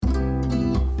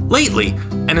Lately,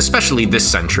 and especially this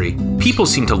century, people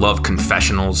seem to love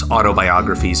confessionals,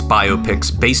 autobiographies,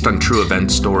 biopics based on true event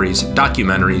stories,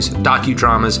 documentaries,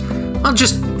 docudramas, well,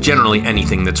 just generally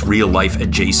anything that's real-life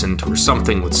adjacent or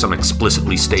something with some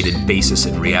explicitly stated basis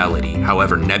in reality,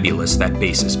 however nebulous that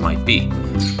basis might be.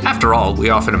 After all, we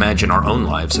often imagine our own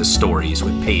lives as stories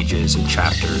with pages and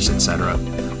chapters, etc.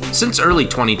 Since early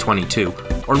 2022,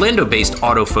 Orlando-based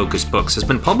Autofocus Books has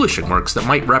been publishing works that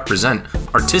might represent,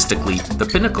 artistically, the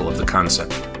pinnacle of the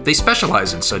concept. They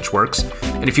specialize in such works,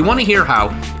 and if you want to hear how,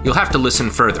 you'll have to listen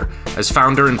further, as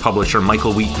founder and publisher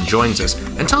Michael Wheaton joins us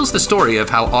and tells the story of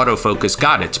how autofocus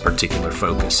got its particular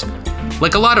focus.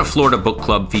 Like a lot of Florida Book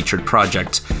Club featured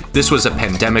projects, this was a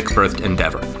pandemic-birthed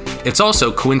endeavor. It's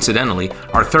also, coincidentally,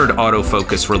 our third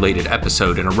autofocus-related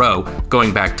episode in a row,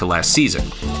 going back to last season.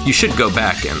 You should go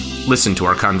back and listen to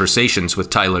our conversations with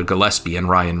Tyler Gillespie and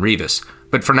Ryan Rivas.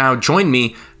 But for now, join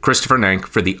me, Christopher Nank,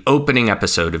 for the opening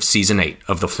episode of Season 8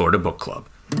 of the Florida Book Club.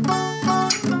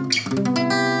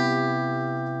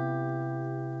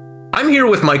 I'm here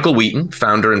with Michael Wheaton,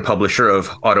 founder and publisher of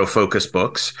Autofocus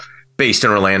Books, based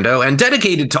in Orlando, and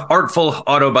dedicated to artful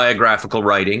autobiographical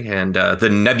writing and the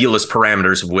nebulous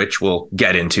parameters of which we'll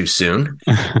get into soon.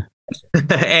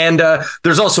 And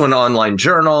there's also an online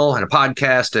journal and a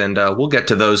podcast, and we'll get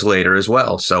to those later as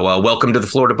well. So welcome to the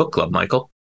Florida Book Club, Michael.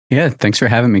 Yeah, thanks for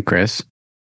having me, Chris.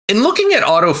 In looking at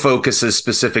Autofocus's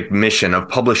specific mission of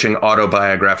publishing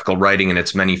autobiographical writing in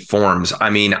its many forms, I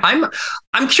mean,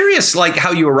 I'm curious, like,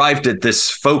 how you arrived at this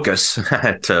focus,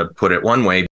 to put it one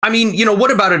way. I mean, you know,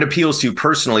 what about it appeals to you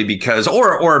personally? Because,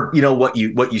 or you know, what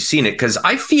you see in it? Because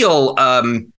I feel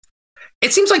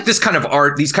it seems like this kind of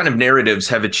art, these kind of narratives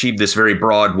have achieved this very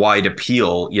broad, wide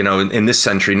appeal, you know, in this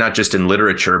century, not just in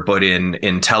literature, but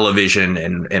in television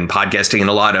and podcasting and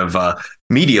a lot of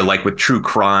media, like with true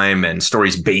crime and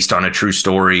stories based on a true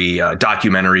story,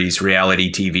 documentaries,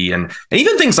 reality TV, and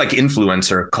even things like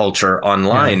influencer culture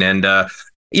online. Yeah. And,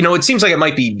 you know, it seems like it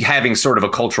might be having sort of a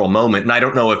cultural moment. And I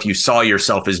don't know if you saw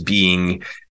yourself as being,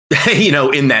 you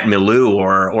know, in that milieu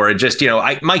or just, you know,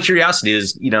 my curiosity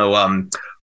is, you know,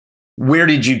 where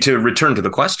did you, to return to the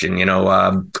question, you know,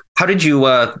 how did you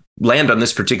land on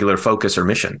this particular focus or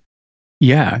mission?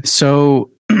 Yeah. So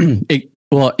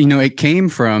it came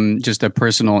from just a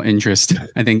personal interest,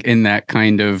 I think, in that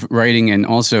kind of writing and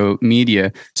also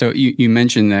media. So you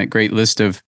mentioned that great list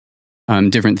of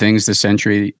different things this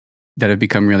century that have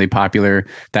become really popular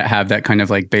that have that kind of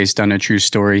like based on a true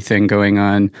story thing going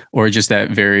on, or just that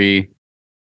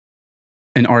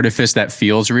an artifice that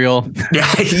feels real.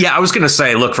 Yeah, I was going to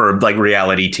say, look for like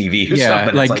reality TV or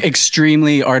something. Like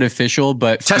extremely artificial,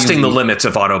 but testing the limits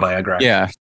of autobiography. Yeah,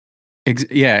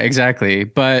 exactly.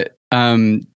 But,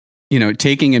 you know,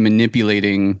 taking and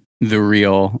manipulating the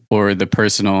real or the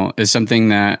personal is something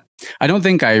that I don't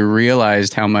think I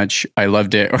realized how much I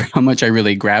loved it or how much I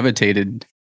really gravitated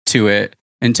to it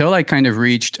until I kind of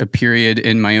reached a period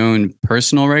in my own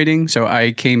personal writing. So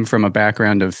I came from a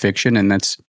background of fiction, and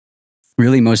that's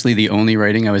really mostly the only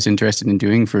writing I was interested in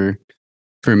doing for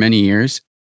many years.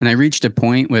 And I reached a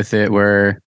point with it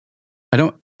where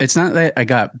it's not that I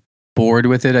got bored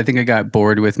with it. I think I got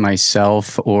bored with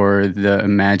myself or the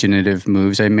imaginative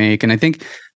moves I make. And I think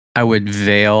I would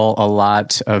veil a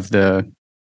lot of the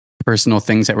personal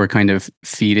things that were kind of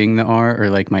feeding the art or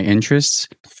like my interests.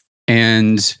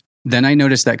 And then I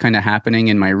noticed that kind of happening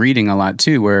in my reading a lot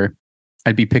too, where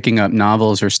I'd be picking up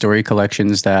novels or story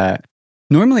collections that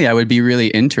normally I would be really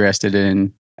interested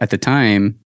in at the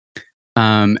time.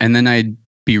 And then I'd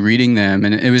be reading them,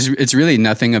 and it's really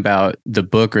nothing about the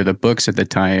book or the books at the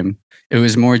time. It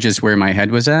was more just where my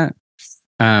head was at.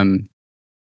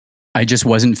 I just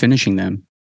wasn't finishing them.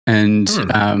 And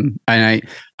I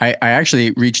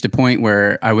actually reached a point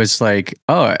where I was like,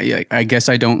 oh, I guess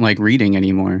I don't like reading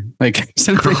anymore. Like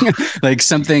something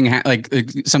something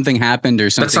happened or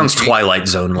something. That sounds Twilight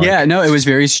Zone-like. Yeah, no, it was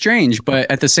very strange, but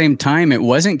at the same time, it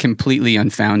wasn't completely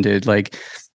unfounded. Like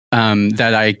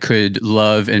that I could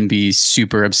love and be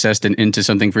super obsessed and into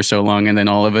something for so long, and then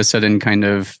all of a sudden kind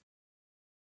of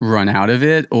run out of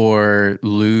it or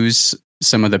lose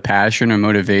some of the passion or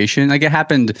motivation. Like it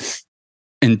happened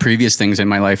in previous things in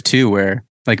my life too, where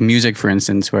like music, for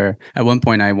instance, where at one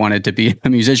point I wanted to be a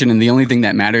musician and the only thing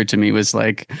that mattered to me was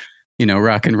like, you know,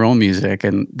 rock and roll music.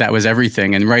 And that was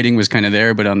everything. And writing was kind of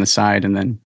there, but on the side. And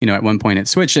then, you know, at one point it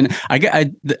switched, and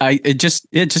it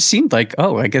just seemed like,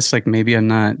 oh, I guess like maybe I'm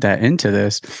not that into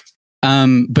this.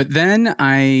 But then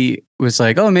I was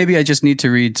like, oh, maybe I just need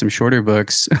to read some shorter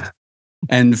books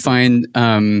and find,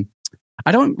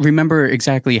 I don't remember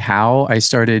exactly how I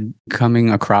started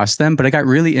coming across them, but I got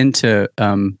really into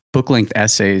book length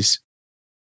essays.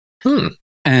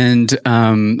 And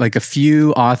like a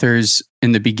few authors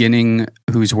in the beginning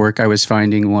whose work I was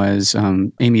finding was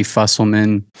Amy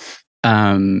Fusselman,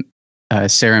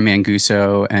 Sarah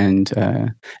Manguso,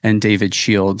 and David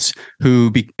Shields, who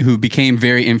became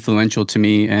very influential to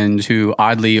me, and who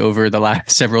oddly over the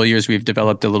last several years we've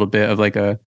developed a little bit of like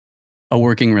a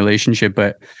working relationship.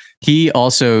 But he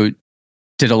also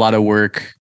did a lot of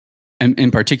work. And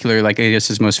in particular, like I guess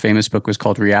his most famous book was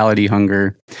called Reality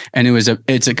Hunger. And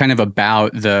it's a kind of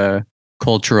about the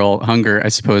cultural hunger, I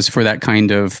suppose, for that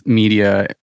kind of media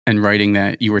and writing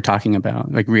that you were talking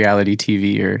about, like reality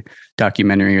TV or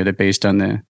documentary, or that based on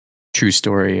the true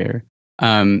story. Or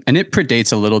and it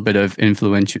predates a little bit of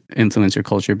influencer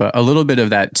culture, but a little bit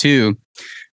of that too.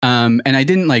 And I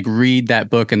didn't like read that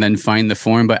book and then find the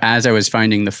form, but as I was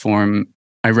finding the form,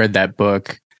 I read that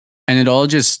book, and it all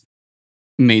just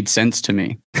made sense to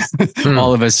me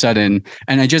all of a sudden.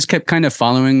 And I just kept kind of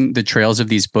following the trails of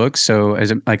these books. So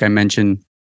like I mentioned,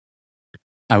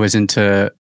 I was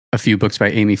into a few books by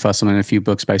Amy Fusselman, a few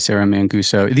books by Sarah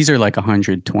Manguso. These are like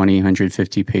 120,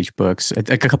 150 page books. Like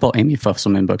a couple Amy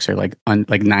Fusselman books are like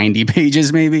 90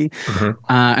 pages maybe.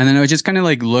 And then I would just kind of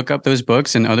like look up those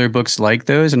books and other books like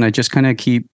those. And I just kind of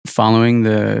keep following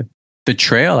the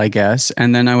trail, I guess.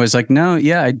 And then I was like, no,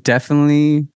 yeah, I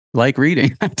definitely like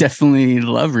reading. I definitely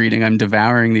love reading. I'm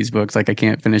devouring these books. Like I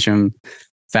can't finish them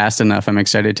fast enough. I'm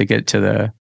excited to get to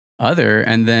the other.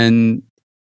 And then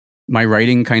my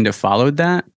writing kind of followed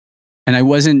that. And I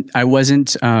wasn't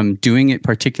doing it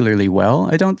particularly well,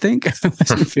 I don't think.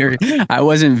 I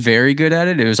wasn't very good at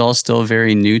it. It was all still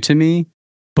very new to me,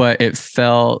 but it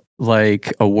felt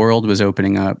like a world was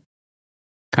opening up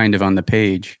kind of on the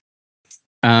page.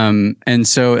 And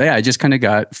so, yeah, I just kind of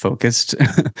got focused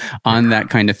on that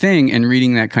kind of thing and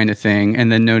reading that kind of thing.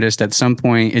 And then noticed at some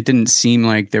point, it didn't seem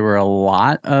like there were a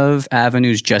lot of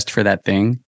avenues just for that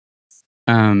thing.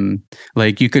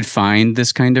 Like you could find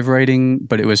this kind of writing,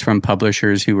 but it was from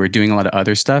publishers who were doing a lot of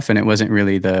other stuff. And it wasn't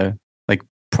really the like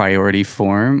priority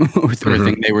form or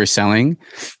thing they were selling.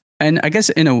 And I guess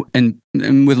and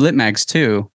with lit mags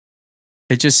too,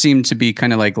 it just seemed to be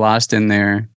kind of like lost in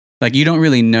there. Like you don't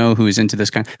really know who's into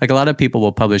this kind. Like a lot of people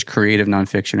will publish creative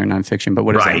nonfiction or nonfiction, but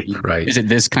what is that? Right. Is it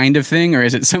this kind of thing or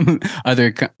is it some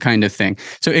other kind of thing?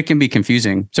 So it can be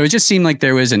confusing. So it just seemed like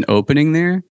there was an opening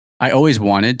there. I always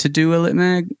wanted to do a lit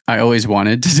mag. I always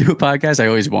wanted to do a podcast. I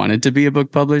always wanted to be a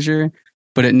book publisher,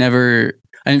 but I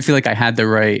didn't feel like I had the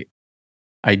right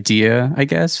idea, I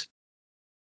guess.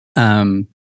 And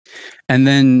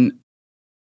then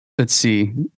let's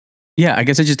see. Yeah, I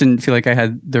guess I just didn't feel like I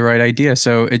had the right idea.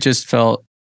 So it just felt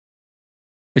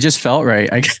right,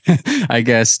 I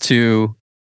guess, to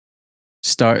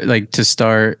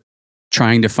start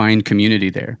trying to find community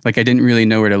there. Like I didn't really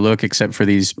know where to look except for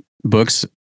these books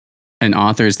and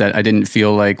authors that I didn't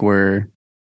feel like were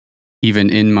even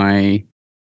in my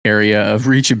area of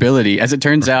reachability. As it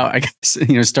turns out, I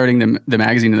guess, starting the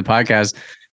magazine and the podcast,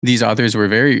 these authors were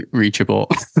very reachable.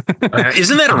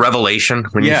 Isn't that a revelation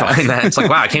when you find that? It's like,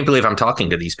 wow, I can't believe I'm talking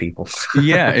to these people.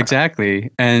 Yeah, exactly.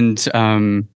 And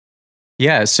so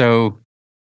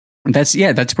that's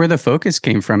where the focus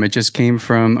came from. It just came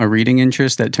from a reading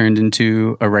interest that turned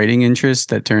into a writing interest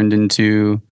that turned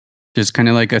into just kind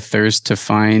of like a thirst to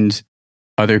find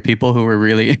other people who were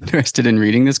really interested in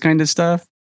reading this kind of stuff.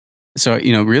 So,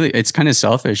 really, it's kind of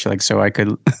selfish, like, so I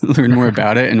could learn more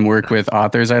about it and work with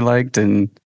authors I liked and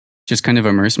just kind of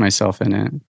immerse myself in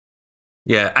it.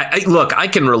 Yeah, I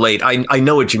can relate. I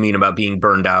know what you mean about being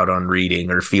burned out on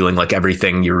reading or feeling like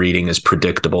everything you're reading is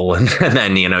predictable. And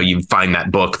then, you find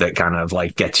that book that kind of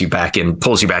like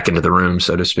pulls you back into the room,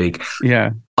 so to speak.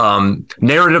 Yeah.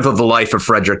 Narrative of the Life of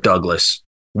Frederick Douglass.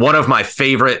 One of my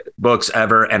favorite books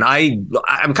ever. And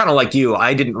I'm kind of like you.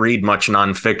 I didn't read much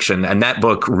nonfiction, and that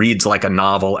book reads like a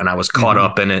novel, and I was caught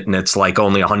up in it, and it's like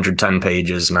only 110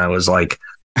 pages. And I was like,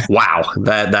 wow,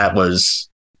 that was,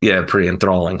 pretty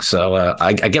enthralling. So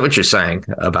I get what you're saying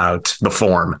about the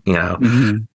form,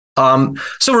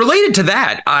 So related to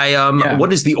that,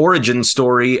 what is the origin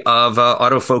story of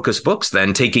Autofocus Books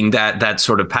then, taking that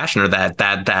sort of passion or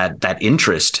that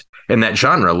interest in that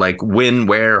genre? Like when,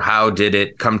 where, how did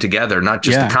it come together? Not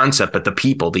just the concept, but the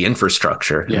people, the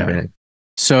infrastructure. Yeah.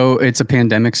 So it's a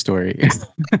pandemic story.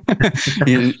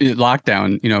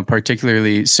 Lockdown,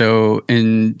 particularly. So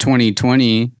in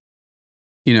 2020,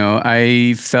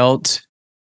 I felt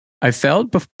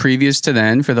previous to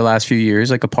then, for the last few years,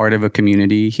 like a part of a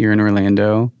community here in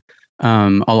Orlando.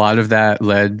 A lot of that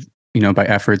led, by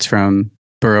efforts from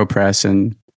Borough Press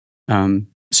and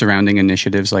surrounding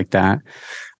initiatives like that.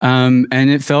 And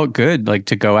it felt good, like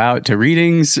to go out to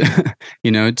readings,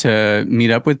 to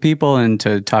meet up with people and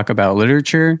to talk about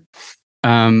literature.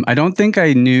 I don't think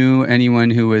I knew anyone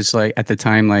who was like at the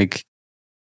time, like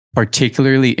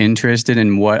particularly interested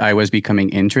in what I was becoming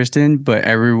interested in, but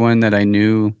everyone that I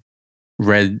knew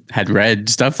had read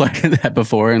stuff like that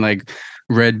before and like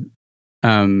read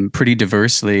pretty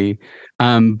diversely.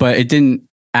 But it didn't,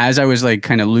 as I was like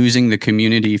kind of losing the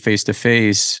community face to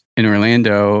face in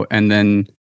Orlando, and then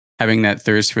having that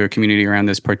thirst for a community around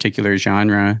this particular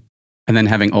genre, and then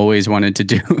having always wanted to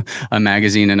do a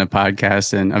magazine and a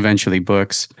podcast and eventually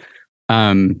books,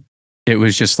 it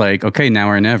was just like, okay, now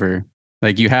or never.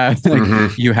 Like you have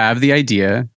you have the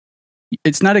idea.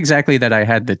 It's not exactly that I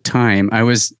had the time.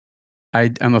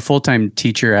 I'm a full-time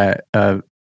teacher at a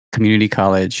community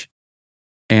college,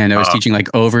 and I was teaching like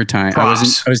overtime. I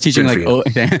was teaching like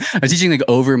I was teaching like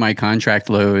over my contract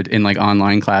load in like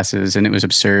online classes, and it was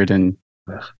absurd. And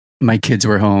my kids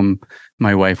were home,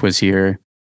 my wife was here,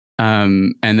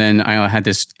 and then I had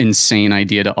this insane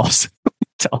idea to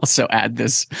also add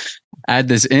this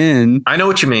in. I know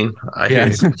what you mean. I hear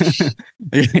you.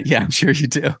 Yeah, I'm sure you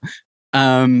do.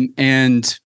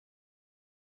 And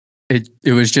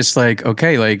it was just like,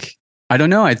 okay, like, I don't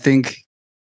know. I think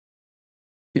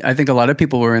a lot of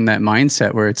people were in that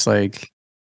mindset where it's like,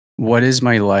 what is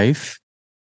my life?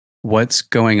 What's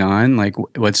going on? Like,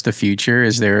 what's the future?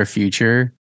 Is there a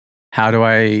future? How do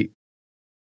I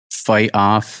fight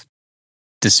off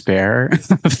despair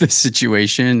of the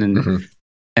situation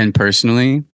and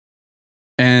personally?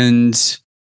 And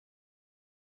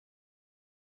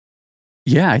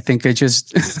yeah, I think I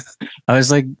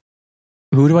was like,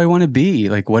 who do I want to be?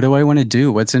 Like, what do I want to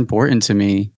do? What's important to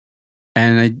me?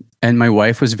 And my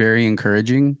wife was very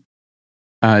encouraging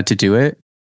to do it.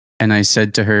 And I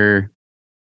said to her,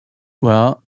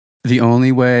 well, the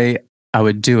only way I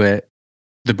would do it,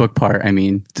 the book part, I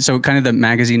mean, so kind of the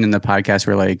magazine and the podcast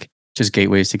were like just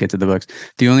gateways to get to the books.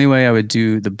 The only way I would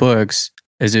do the books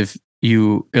is if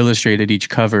you illustrated each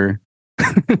cover.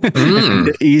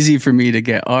 Easy for me to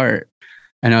get art.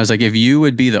 And I was like, if you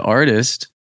would be the artist,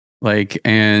 like,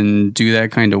 and do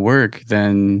that kind of work,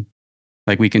 then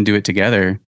like we can do it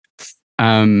together.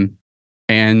 And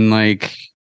like,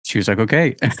 she was like,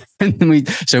 okay. And we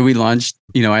launched,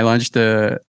 I launched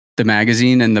the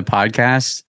magazine and the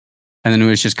podcast. And then it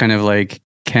was just kind of like,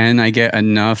 can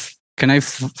I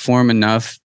form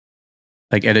enough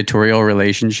like editorial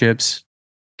relationships?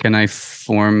 Can I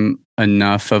form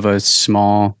enough of a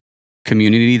small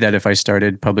community that if I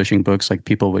started publishing books, like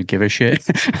people would give a shit,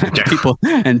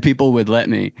 people would let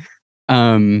me.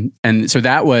 And so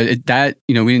that was that,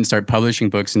 we didn't start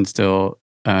publishing books until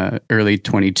early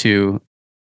 22,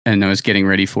 and I was getting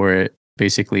ready for it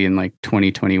basically in like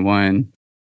 2021.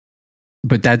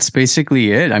 But that's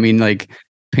basically it. I mean, like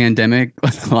pandemic,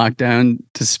 lockdown,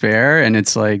 despair. And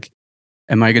it's like,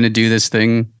 am I going to do this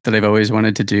thing that I've always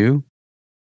wanted to do?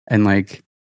 And like,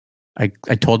 I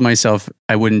told myself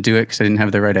I wouldn't do it because I didn't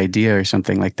have the right idea or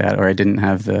something like that. Or I didn't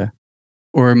have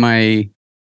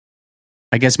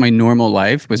I guess my normal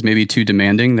life was maybe too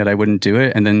demanding that I wouldn't do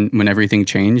it. And then when everything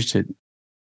changed,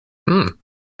 I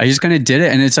just kind of did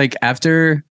it. And it's like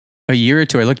after a year or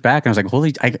two, I looked back and I was like,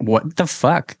 what the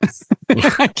fuck?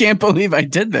 I can't believe I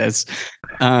did this.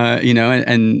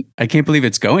 And I can't believe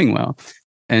it's going well.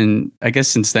 And I guess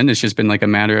since then, it's just been like a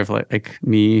matter of like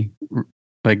me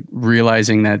like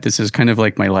realizing that this is kind of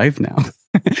like my life now.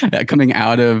 Coming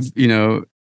out of,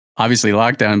 obviously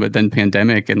lockdown, but then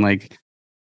pandemic, and like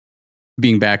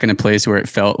being back in a place where it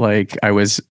felt like I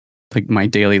was like my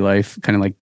daily life, kind of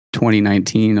like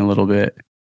 2019 a little bit.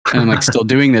 And I'm like still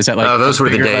doing this at like those were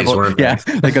the days, weren't they? Yeah,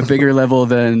 like a bigger level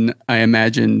than I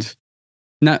imagined.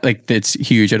 Not like it's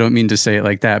huge. I don't mean to say it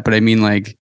like that, but I mean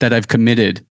like that I've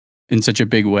committed in such a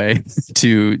big way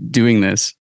to doing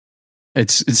this.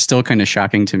 It's still kind of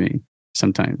shocking to me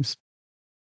sometimes.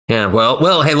 Yeah,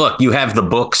 well, hey, look, you have the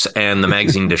books and the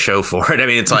magazine to show for it. I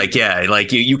mean, it's like, yeah,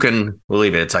 like you can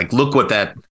believe it. It's like, look what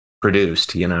that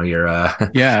produced, your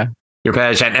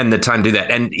passion and the time to do that.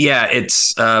 And yeah,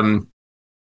 it's, I've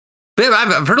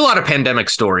heard a lot of pandemic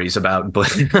stories about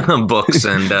books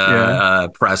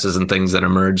and presses and things that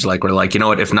emerge. Like, we're like, you know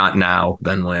what, if not now,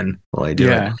 then when will I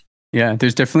do it? Yeah,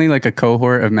 there's definitely like a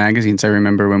cohort of magazines. I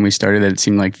remember when we started it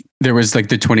seemed like there was like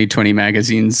the 2020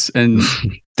 magazines, and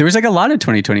there was like a lot of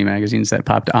 2020 magazines that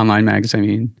popped, online mags, I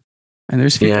mean. And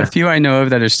there's a few I know of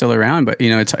that are still around, but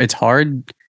it's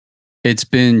hard. It's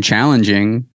been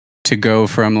challenging to go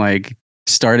from like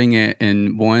starting it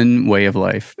in one way of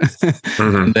life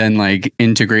and then like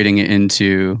integrating it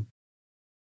into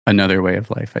another way of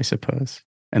life, I suppose.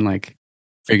 And like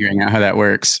figuring out how that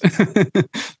works.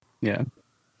 Yeah.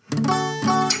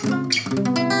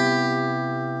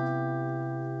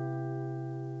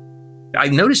 I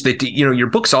noticed that, your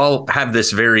books all have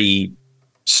this very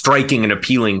striking and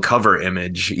appealing cover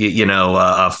image,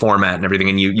 format and everything.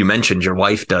 And you mentioned your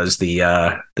wife does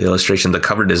the illustration, the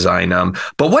cover design.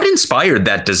 But what inspired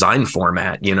that design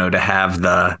format, to have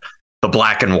the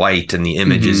black and white and the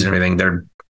images and everything? They're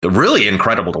really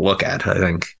incredible to look at, I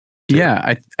think.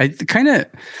 Yeah, I kind of,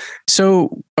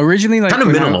 so originally, like, kind of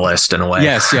minimalist in a way.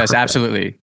 Yes,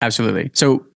 absolutely.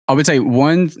 So I would say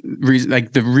one reason,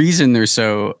 like the reason they're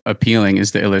so appealing,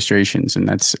 is the illustrations, and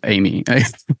that's Amy.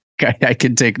 I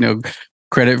can take no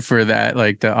credit for that.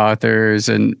 Like the authors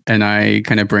and I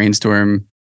kind of brainstorm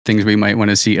things we might want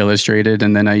to see illustrated,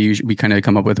 and then we kind of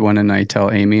come up with one, and I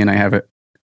tell Amy, and I have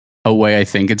a way I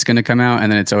think it's going to come out, and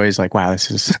then it's always like, wow,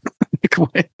 this is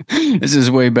this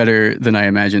is way better than I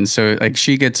imagined. So like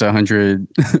she gets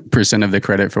 100% of the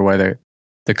credit for why the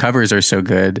covers are so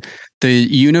good. The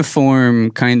uniform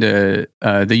the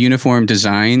uniform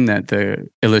design that the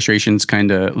illustrations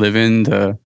kind of live in,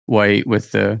 the white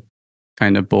with the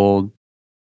kind of bold,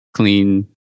 clean,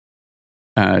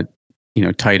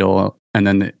 title, and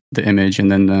then the image,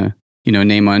 and then the,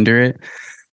 name under it.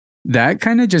 That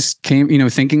kind of just came,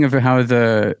 thinking of how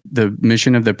the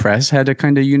mission of the press had a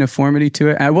kind of uniformity to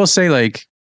it. I will say, like,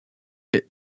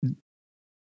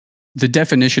 the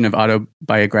definition of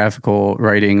autobiographical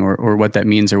writing, or what that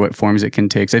means, or what forms it can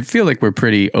take. So I feel like we're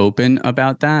pretty open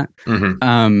about that,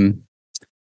 and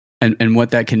what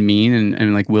that can mean,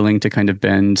 and like willing to kind of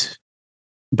bend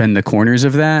the corners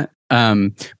of that.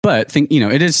 But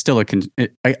it is still I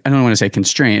don't want to say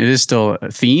constraint. It is still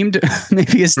themed,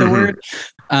 maybe is the word.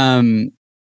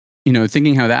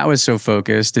 Thinking how that was so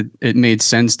focused, it made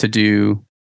sense to do.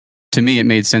 To me, it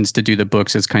made sense to do the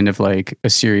books as kind of like a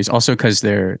series, also because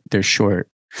they're short.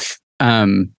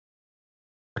 And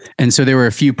so there were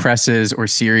a few presses or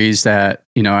series that,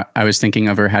 I was thinking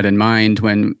of or had in mind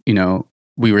when,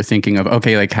 we were thinking of,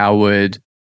 okay, like how would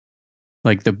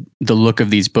like the look of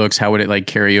these books, how would it like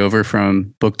carry over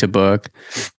from book to book?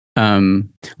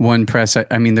 One press,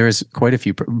 I mean, there was quite a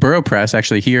few. Borough Press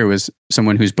actually here was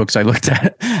someone whose books I looked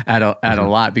at a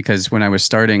lot, because when I was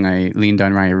starting, I leaned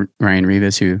on Ryan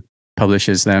Rivas, who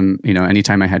publishes them,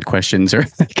 anytime I had questions, or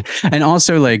like, and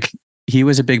also like he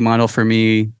was a big model for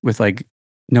me with like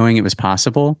knowing it was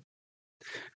possible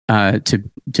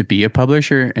to be a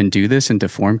publisher and do this and to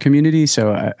form community.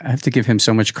 So I have to give him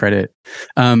so much credit.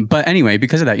 But anyway,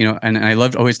 because of that, and I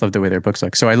always loved the way their books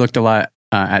look. So I looked a lot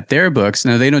at their books.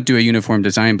 Now they don't do a uniform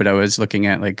design, but I was looking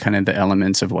at like kind of the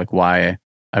elements of like why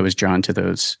I was drawn to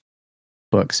those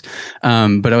books.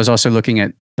 But I was also looking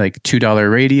at like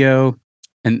 $2 Radio,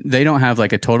 and they don't have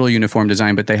like a total uniform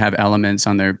design, but they have elements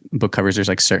on their book covers. There's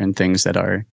like certain things that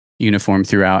are uniform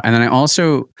throughout. And then I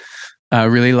also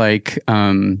really like,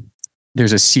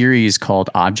 there's a series called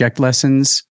Object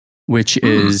Lessons, which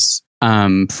is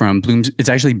from it's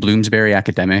actually Bloomsbury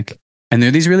Academic. And they're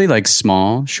these really like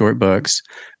small, short books,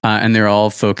 and they're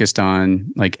all focused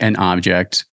on like an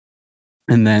object.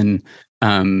 And then,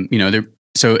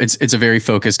 so it's a very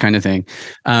focused kind of thing.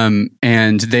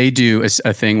 And they do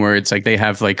a thing where it's like they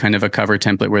have like kind of a cover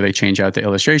template where they change out the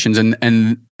illustrations.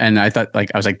 And I thought, like,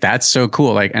 I was like, that's so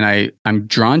cool. Like, and I'm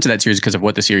drawn to that series because of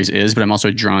what the series is, but I'm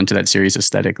also drawn to that series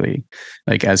aesthetically,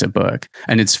 like as a book.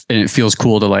 And it feels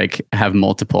cool to like have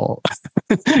multiple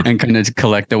and kind of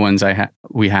collect the ones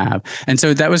we have. And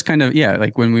so that was kind of,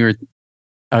 like when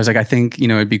I was like, I think,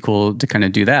 it'd be cool to kind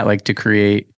of do that, like to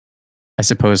create, I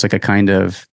suppose, like a kind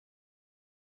of,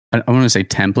 I want to say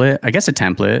template, I guess a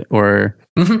template, or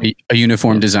a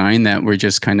uniform design that we're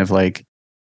just kind of like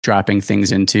dropping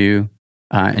things into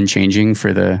and changing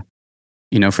for the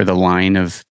line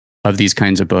of these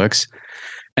kinds of books.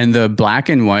 And the black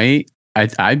and white,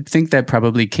 I think that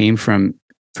probably came from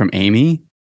Amy.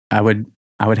 I would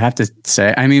have to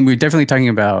say, I mean, we're definitely talking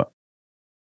about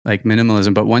like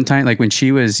minimalism, but one time, like when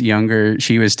she was younger,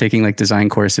 she was taking like design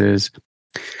courses,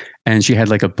 and she had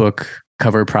like a book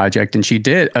cover project, and she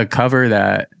did a cover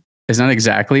that is not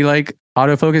exactly like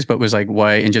autofocus, but was like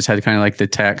white and just had kind of like the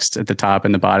text at the top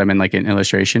and the bottom and like an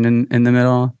illustration in the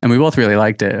middle. And we both really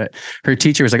liked it. Her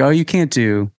teacher was like, "Oh, you can't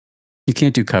do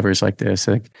covers like this,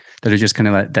 like that are just kind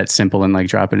of like that simple and like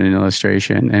drop in an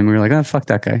illustration." And we were like, "Oh, fuck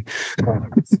that guy."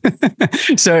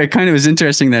 So it kind of was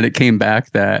interesting that it came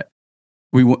back that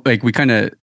we kind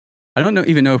of, I don't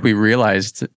even know if we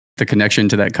realized the connection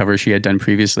to that cover she had done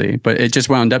previously, but it just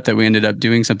wound up that we ended up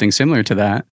doing something similar to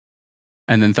that.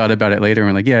 and then thought about it later and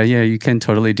we're like, yeah, you can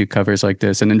totally do covers like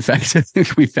this. And in fact,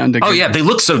 we found oh yeah, they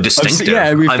look so distinctive.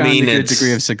 We found a good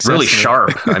degree of success. Really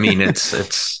sharp. I mean, it's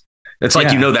like,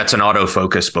 that's an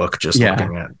autofocus book just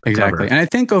looking at the exactly. cover. And I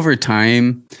think over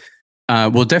time,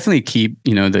 we'll definitely keep,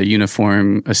 the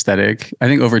uniform aesthetic. I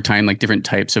think over time, like different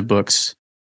types of books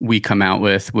we come out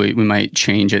with, we might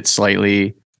change it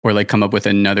slightly or like come up with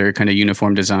another kind of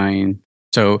uniform design.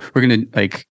 So we're going to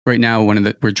like right now,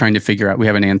 we're trying to figure out, we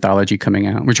have an anthology coming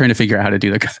out. We're trying to figure out how to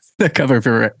do the cover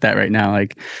for that right now.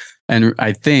 Like, and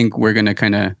I think we're going to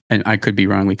kind of, and I could be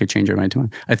wrong, we could change our mind to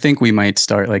one. I think we might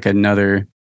start like another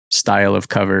style of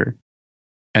cover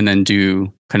and then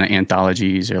do kind of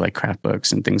anthologies or like craft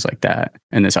books and things like that.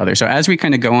 And this other. So as we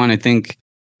kind of go on, I think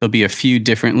there'll be a few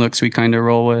different looks we kind of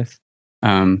roll with.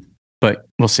 But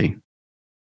we'll see.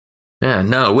 Yeah,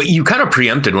 no, you kind of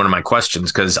preempted one of my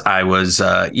questions because I was,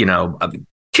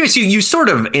 curious. You sort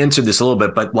of answered this a little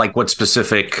bit, but like what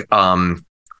specific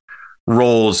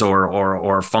roles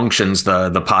or functions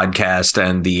the podcast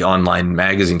and the online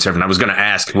magazine serve? And I was going to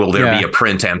ask, will there be a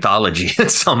print anthology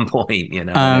at some point?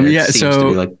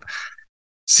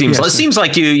 Seems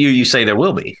like you say there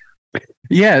will be.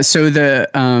 Yeah. So the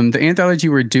anthology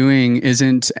we're doing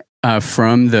isn't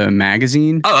from the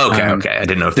magazine. Oh, okay. I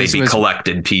didn't know if they'd be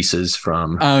collected pieces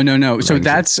from. Oh, no. So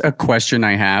that's a question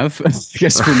I have, I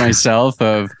guess, for myself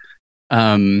of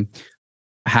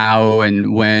how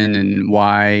and when and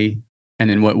why and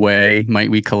in what way might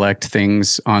we collect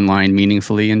things online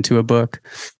meaningfully into a book.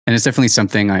 And it's definitely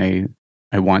something I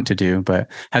want to do,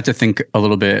 but have to think a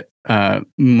little bit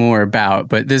more about.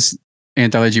 But this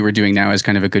anthology we're doing now is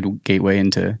kind of a good gateway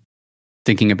into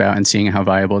thinking about and seeing how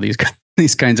viable these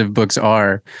kinds of books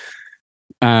are.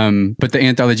 But the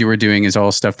anthology we're doing is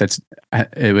all stuff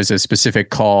it was a specific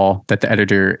call that the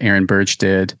editor, Aaron Birch,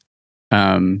 did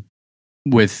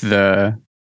with the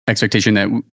expectation that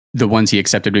the ones he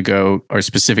accepted to go are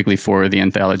specifically for the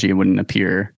anthology and wouldn't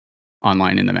appear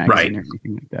online in the magazine or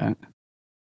anything like that.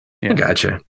 Yeah.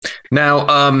 Gotcha.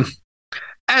 Now,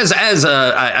 as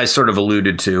I sort of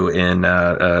alluded to in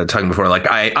talking before, like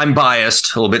I'm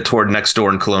biased a little bit toward Next Door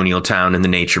and Colonial Town and The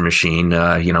Nature Machine.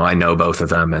 I know both of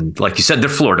them, and like you said, they're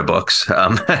Florida books.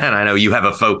 And I know you have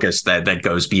a focus that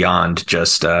goes beyond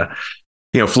just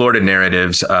Florida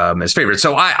narratives as favorites.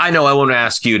 So I know I won't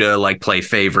ask you to like play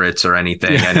favorites or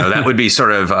anything. I know that would be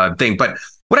sort of a thing. But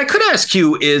what I could ask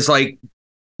you is like,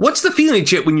 what's the feeling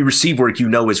that when you receive work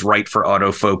is right for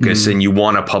autofocus and you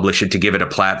want to publish it to give it a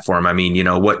platform? I mean,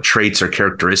 what traits or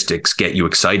characteristics get you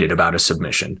excited about a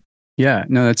submission? Yeah,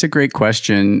 no, that's a great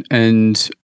question. And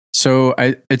so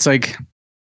it's like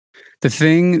the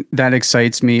thing that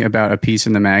excites me about a piece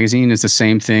in the magazine is the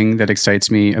same thing that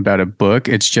excites me about a book.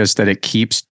 It's just that it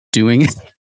keeps doing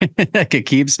it. Like it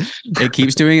keeps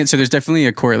doing it. So there's definitely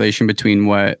a correlation between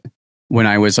when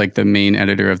I was like the main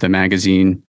editor of the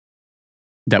magazine,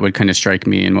 that would kind of strike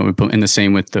me, and what we put in the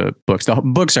same with the books. The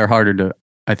books are harder to,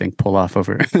 I think, pull off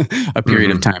over a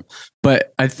period of time.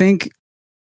 But I think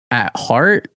at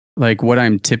heart, like what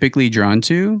I'm typically drawn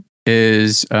to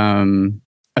is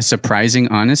a surprising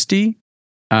honesty,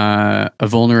 a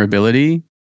vulnerability,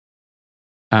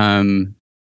 a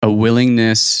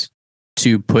willingness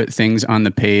to put things on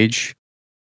the page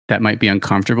that might be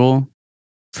uncomfortable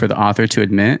for the author to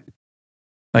admit.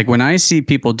 Like when I see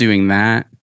people doing that,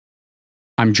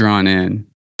 I'm drawn in,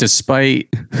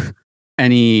 despite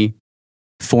any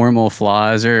formal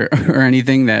flaws or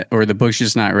anything or the book's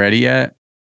just not ready yet.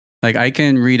 Like I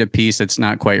can read a piece that's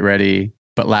not quite ready,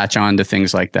 but latch on to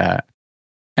things like that.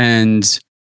 And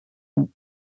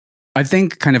I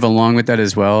think kind of along with that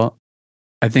as well,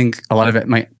 I think a lot of it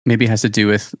maybe has to do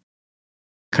with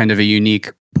kind of a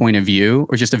unique point of view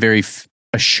or just a very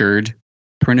assured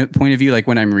point of view. Like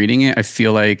when I'm reading it, I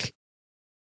feel like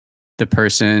the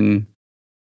person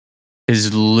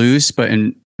is loose, but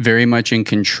very much in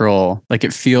control. Like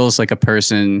it feels like a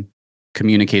person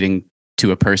communicating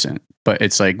to a person, but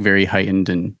it's like very heightened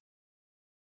and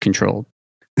controlled,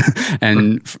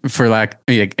 and for lack,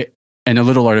 and a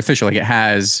little artificial. Like it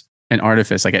has an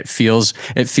artifice. Like it feels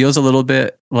a little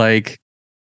bit like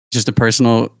just a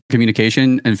personal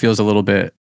communication, and feels a little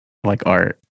bit like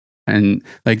art. And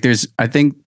like I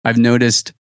think I've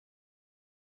noticed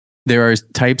there are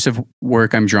types of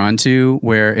work I'm drawn to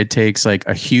where it takes like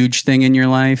a huge thing in your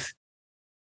life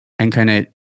and kind of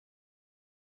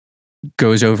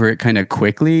goes over it kind of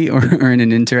quickly or in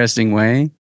an interesting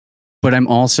way. But I'm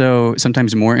also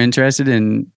sometimes more interested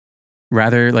in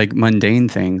rather like mundane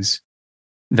things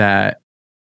that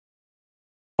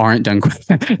aren't done,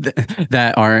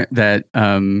 that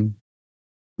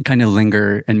kind of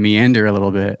linger and meander a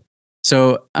little bit.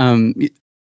 So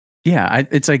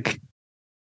it's like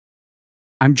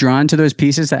I'm drawn to those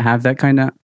pieces that have that kind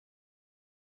of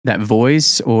that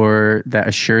voice or that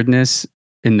assuredness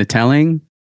in the telling,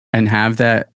 and have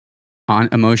that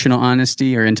emotional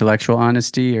honesty or intellectual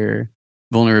honesty or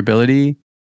vulnerability.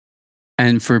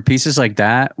 And for pieces like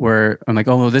that, where I'm like,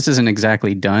 oh, well, this isn't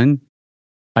exactly done,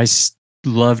 I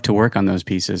love to work on those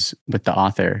pieces with the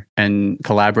author and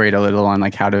collaborate a little on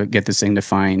like how to get this thing to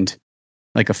find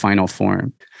like a final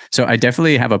form. So I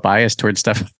definitely have a bias towards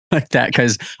stuff like that,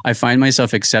 because I find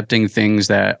myself accepting things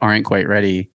that aren't quite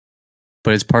ready,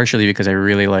 but it's partially because I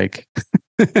really like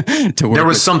to work. There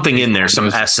was something in there, some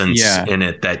essence in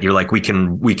it that you're like, we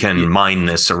can mine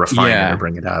this or refine it or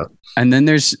bring it out. And then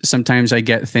there's sometimes I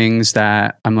get things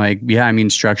that I'm like, I mean,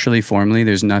 structurally, formally,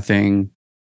 there's nothing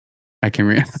I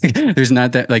can, there's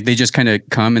not that, like, they just kind of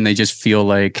come and they just feel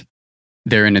like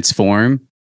they're in its form.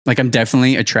 Like, I'm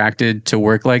definitely attracted to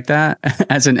work like that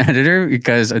as an editor,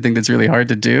 because I think that's really hard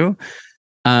to do.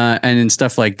 And in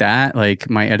stuff like that, like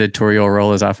my editorial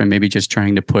role is often maybe just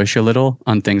trying to push a little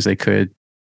on things they could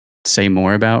say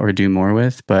more about or do more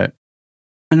with. But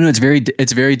I don't know, it's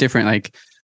very different. Like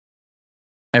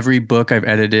every book I've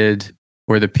edited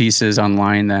or the pieces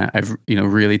online that I've,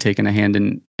 really taken a hand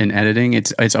in editing,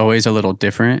 it's always a little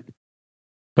different,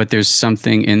 but there's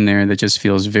something in there that just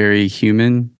feels very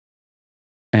human,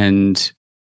 but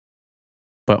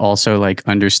also like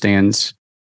understands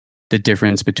the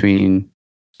difference between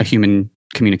a human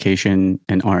communication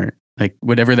and art, like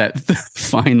whatever that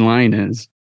fine line is.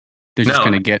 They're just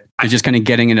kind of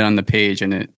getting it on the page,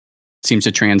 and it seems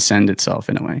to transcend itself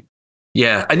in a way.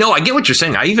 Yeah, I know. I get what you're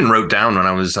saying. I even wrote down when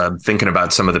I was thinking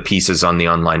about some of the pieces on the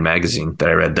online magazine that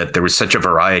I read, that there was such a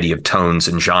variety of tones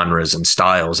and genres and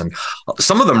styles, and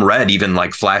some of them read even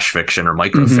like flash fiction or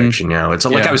microfiction. Mm-hmm. It's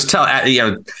like I was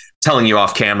telling you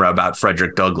off camera about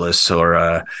Frederick Douglass,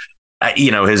 or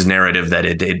his narrative that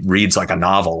it reads like a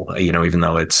novel. Even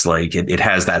though it's like it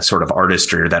has that sort of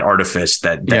artistry or that artifice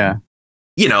that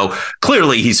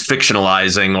clearly he's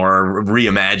fictionalizing or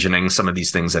reimagining some of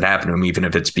these things that happen to him, even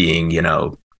if it's being,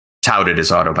 touted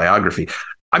as autobiography.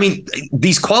 I mean,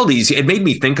 these qualities, it made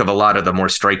me think of a lot of the more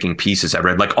striking pieces I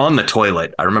read, like On the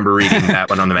Toilet. I remember reading that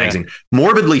one on the magazine.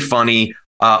 Morbidly funny.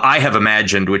 I Have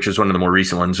Imagined, which is one of the more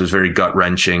recent ones, was very gut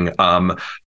wrenching.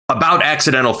 About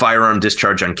accidental firearm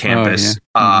discharge on campus.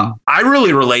 I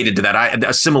really related to that.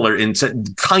 A similar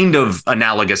kind of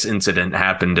analogous incident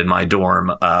happened in my dorm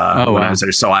when I was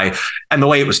there. And the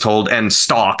way it was told, and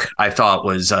Stalk, I thought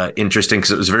was interesting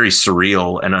because it was very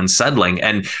surreal and unsettling.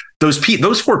 And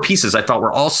those four pieces I thought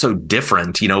were all so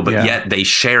different, but yet they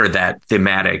share that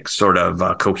thematic sort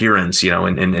of coherence,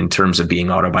 in terms of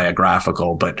being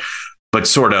autobiographical, but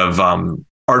sort of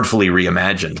artfully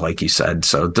reimagined, like you said.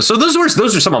 So those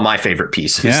are some of my favorite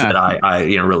pieces that I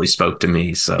really spoke to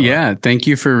me. So thank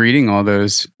you for reading all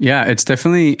those. Yeah, it's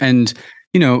definitely, and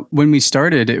when we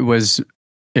started, it was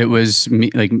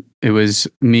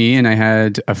me, and I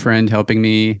had a friend helping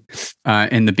me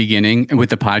in the beginning with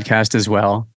the podcast as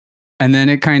well. And then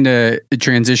it kind of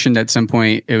transitioned at some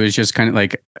point. It was just kind of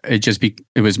like, it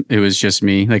was just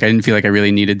me. Like, I didn't feel like I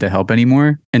really needed the help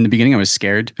anymore. In the beginning, I was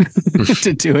scared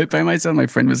to do it by myself. My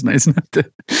friend was nice enough to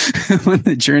on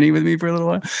the journey with me for a little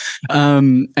while.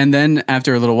 And then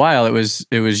after a little while, it was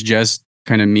just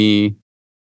kind of me,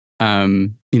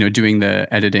 doing the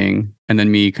editing, and then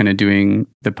me kind of doing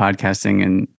the podcasting,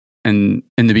 and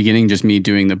in the beginning, just me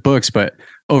doing the books. But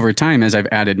over time, as I've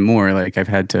added more, like I've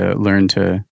had to learn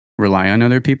to rely on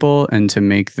other people and to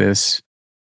make this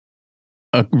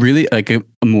a really like a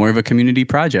more of a community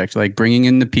project, like bringing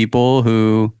in the people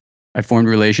who I formed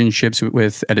relationships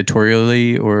with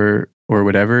editorially or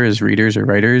whatever as readers or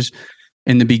writers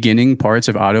in the beginning parts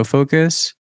of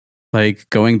Autofocus, like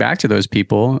going back to those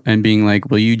people and being like,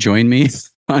 will you join me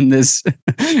on this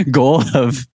goal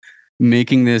of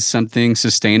making this something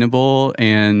sustainable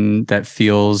and that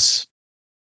feels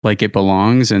like it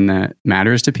belongs and that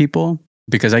matters to people?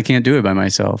 Because I can't do it by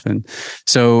myself. And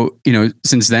so,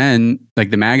 since then, like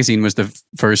the magazine was the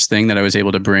first thing that I was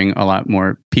able to bring a lot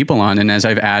more people on. And as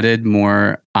I've added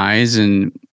more eyes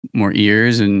and more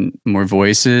ears and more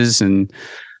voices, and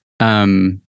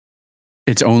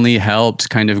it's only helped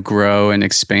kind of grow and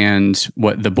expand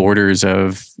what the borders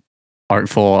of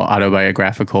artful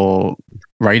autobiographical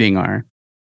writing are,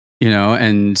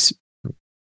 and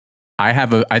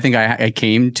I think I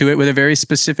came to it with a very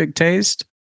specific taste.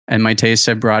 And my tastes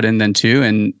have brought in then too,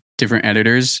 and different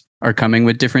editors are coming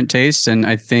with different tastes. And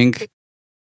I think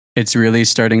it's really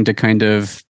starting to kind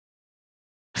of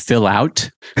fill out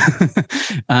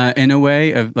in a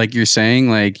way of, like you're saying,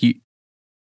 like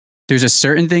there's a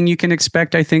certain thing you can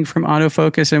expect, I think, from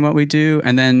autofocus and what we do.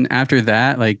 And then after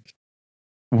that, like,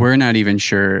 we're not even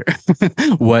sure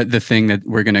what the thing that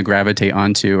we're going to gravitate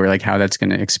onto, or like how that's going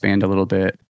to expand a little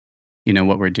bit,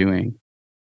 what we're doing.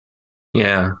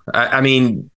 Yeah. I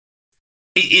mean,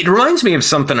 it reminds me of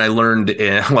something I learned.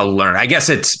 I guess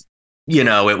it's,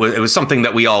 it was something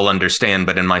that we all understand,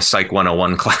 but in my Psych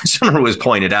 101 class, it was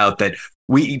pointed out that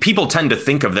people tend to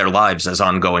think of their lives as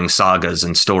ongoing sagas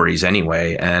and stories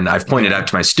anyway. And I've pointed out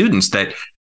to my students that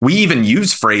we even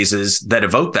use phrases that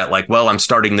evoke that, like, well, I'm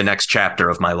starting the next chapter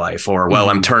of my life, or, well,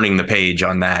 I'm turning the page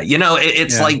on that.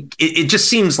 It's like, it just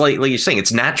seems like you're saying,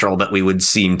 it's natural that we would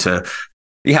seem to,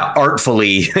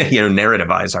 artfully,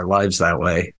 narrativize our lives that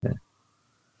way.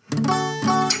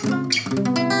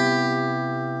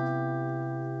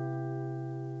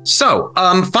 So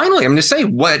finally, I'm going to say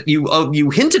what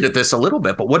you hinted at this a little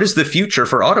bit, but what is the future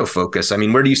for autofocus? I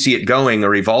mean, where do you see it going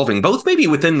or evolving, both maybe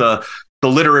within the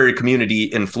literary community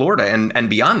in Florida and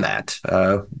beyond that?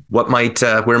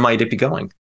 Where might it be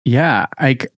going? Yeah,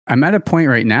 I'm at a point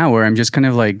right now where I'm just kind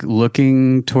of like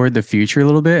looking toward the future a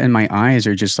little bit, and my eyes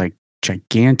are just like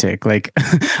gigantic. Like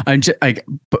I'm just like,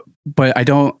 but I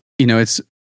don't,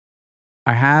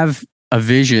 I have a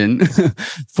vision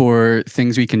for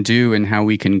things we can do and how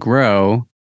we can grow.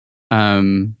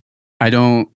 I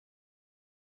don't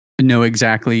know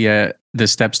exactly yet the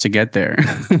steps to get there.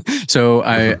 So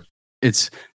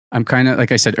I'm kind of,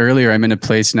 like I said earlier, I'm in a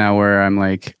place now where I'm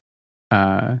like,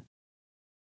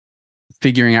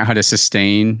 figuring out how to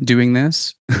sustain doing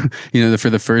this. For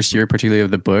the first year, particularly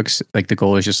of the books, like the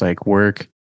goal is just like work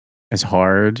as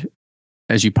hard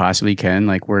as you possibly can,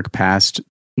 like work past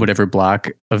whatever block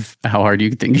of how hard you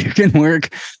think you can work,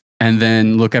 and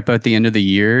then look up at the end of the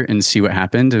year and see what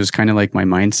happened. It was kind of like my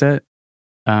mindset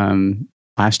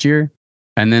last year.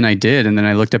 And then I did. And then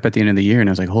I looked up at the end of the year and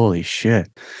I was like, holy shit,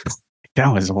 that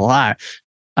was a lot.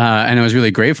 And I was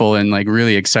really grateful and like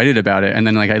really excited about it. And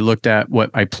then like I looked at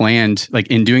what I planned, like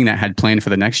in doing that, had planned for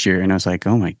the next year. And I was like,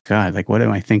 oh my God, like what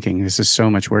am I thinking? This is so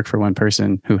much work for one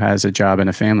person who has a job and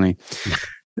a family.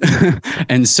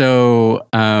 And so,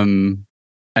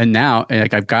 and now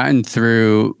like I've gotten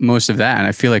through most of that and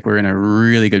I feel like we're in a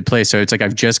really good place. So it's like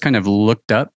I've just kind of looked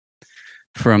up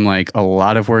from like a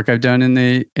lot of work I've done in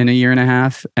a year and a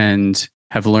half, and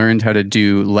have learned how to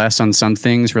do less on some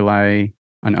things, rely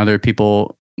on other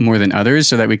people more than others,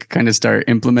 so that we could kind of start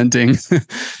implementing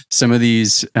some of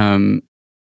these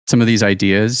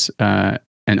ideas and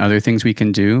other things we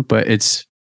can do. But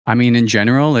in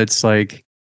general, it's like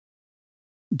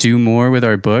do more with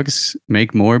our books,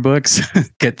 make more books,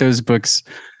 get those books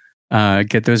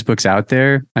out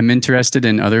there. I'm interested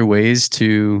in other ways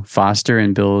to foster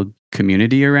and build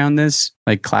community around this.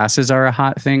 Like classes are a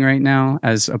hot thing right now,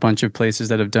 as a bunch of places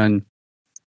that have done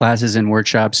classes and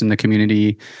workshops in the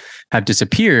community have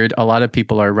disappeared. A lot of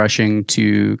people are rushing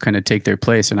to kind of take their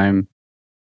place. And I'm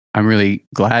really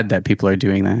glad that people are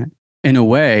doing that. In a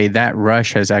way, that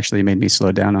rush has actually made me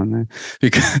slow down on that,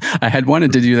 because I had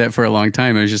wanted to do that for a long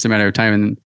time. It was just a matter of time.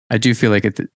 And I do feel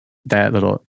like that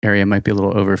little area might be a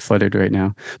little overflooded right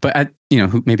now, but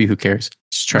who cares?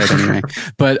 Just try it anyway.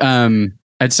 But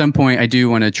at some point I do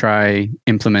want to try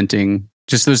implementing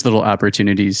just those little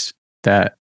opportunities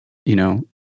that,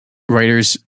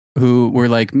 writers who were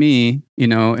like me,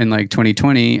 in like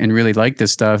 2020 and really liked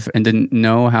this stuff and didn't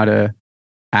know how to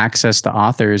access the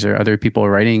authors or other people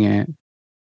writing it.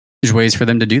 There's ways for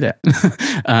them to do that.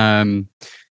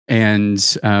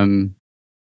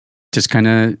 Just kind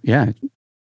of,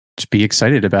 just be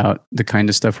excited about the kind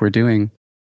of stuff we're doing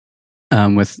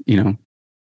with,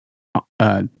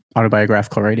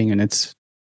 autobiographical writing in its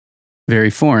very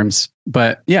forms.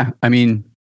 But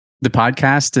the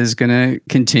podcast is going to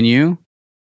continue.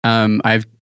 I've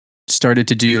started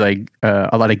to do like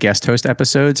a lot of guest host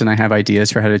episodes, and I have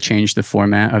ideas for how to change the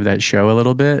format of that show a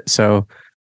little bit. So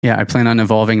I plan on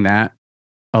evolving that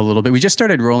a little bit. We just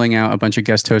started rolling out a bunch of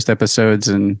guest host episodes,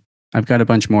 and I've got a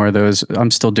bunch more of those.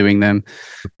 I'm still doing them.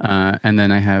 And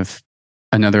then I have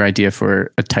another idea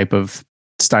for a type of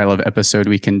style of episode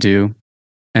we can do.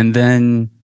 And then,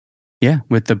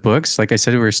 with the books, like I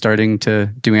said, we're starting to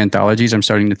do anthologies. I'm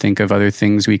starting to think of other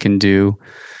things we can do.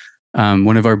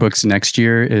 One of our books next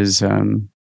year is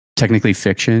technically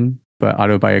fiction, but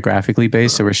autobiographically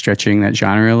based. So we're stretching that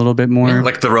genre a little bit more.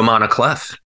 Like the Romana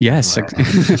Clef. Yes.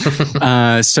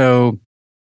 I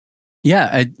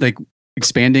like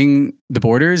expanding the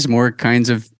borders, more kinds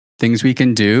of things we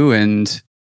can do, and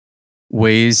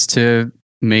ways to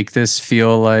make this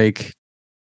feel like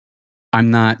I'm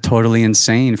not totally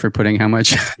insane for putting how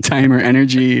much time or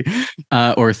energy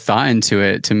or thought into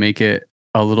it to make it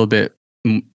a little bit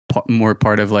more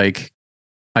part of like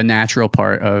a natural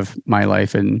part of my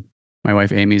life and my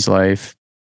wife Amy's life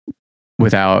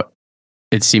without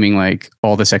it seeming like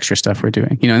all this extra stuff we're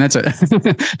doing, and that's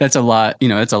that's a lot,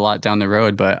 it's a lot down the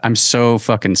road, but I'm so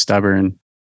fucking stubborn.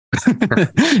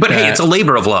 But hey, it's a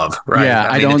labor of love, right? Yeah.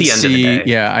 I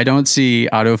don't see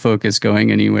autofocus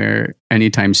going anywhere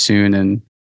anytime soon. And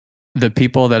the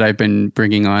people that I've been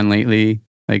bringing on lately,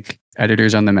 like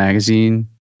editors on the magazine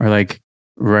or like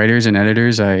writers and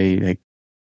editors I like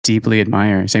deeply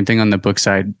admire. Same thing on the book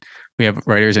side. We have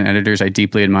writers and editors I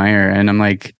deeply admire. And I'm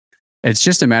like, it's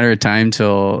just a matter of time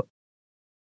till,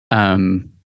 I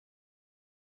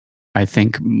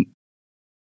think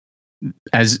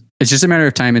it's just a matter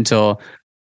of time until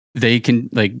they can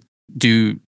like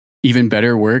do even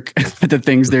better work at the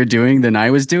things they're doing than I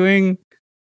was doing,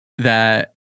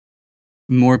 that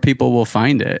more people will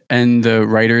find it. And the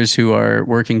writers who are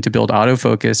working to build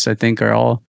autofocus, I think are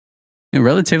all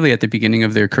relatively at the beginning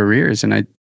of their careers. And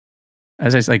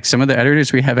as I like some of the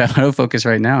editors we have at Autofocus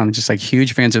right now, I'm just like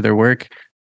huge fans of their work.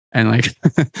 And like,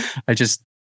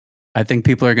 I think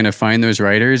people are going to find those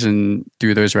writers, and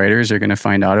through those writers, they're going to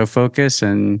find autofocus,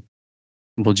 and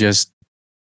we'll just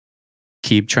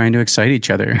keep trying to excite each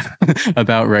other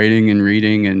about writing and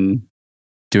reading and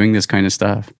doing this kind of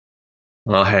stuff.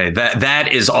 Well, hey,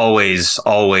 that is always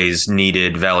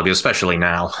needed, valuable, especially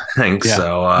now. Thanks. Yeah.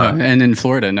 So, and in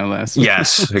Florida, no less.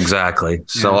 Yes, exactly.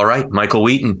 So, all right, Michael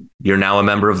Wheaton, you're now a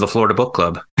member of the Florida Book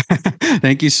Club.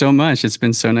 Thank you so much. It's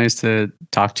been so nice to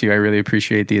talk to you. I really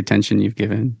appreciate the attention you've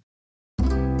given.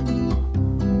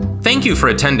 Thank you for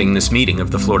attending this meeting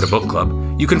of the Florida Book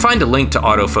Club. You can find a link to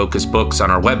Autofocus Books on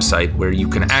our website, where you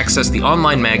can access the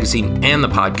online magazine and the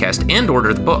podcast and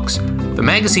order the books. The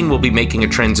magazine will be making a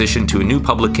transition to a new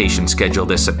publication schedule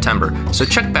this September, so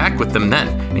check back with them then,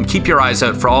 and keep your eyes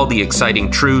out for all the exciting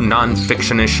true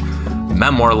non-fiction-ish,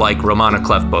 memoir-like Romana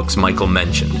Clef books Michael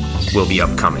mentioned will be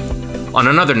upcoming. On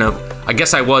another note, I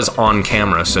guess I was on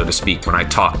camera, so to speak, when I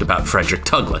talked about Frederick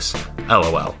Douglass.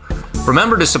 LOL.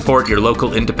 Remember to support your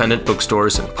local independent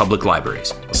bookstores and public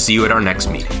libraries. See you at our next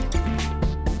meeting.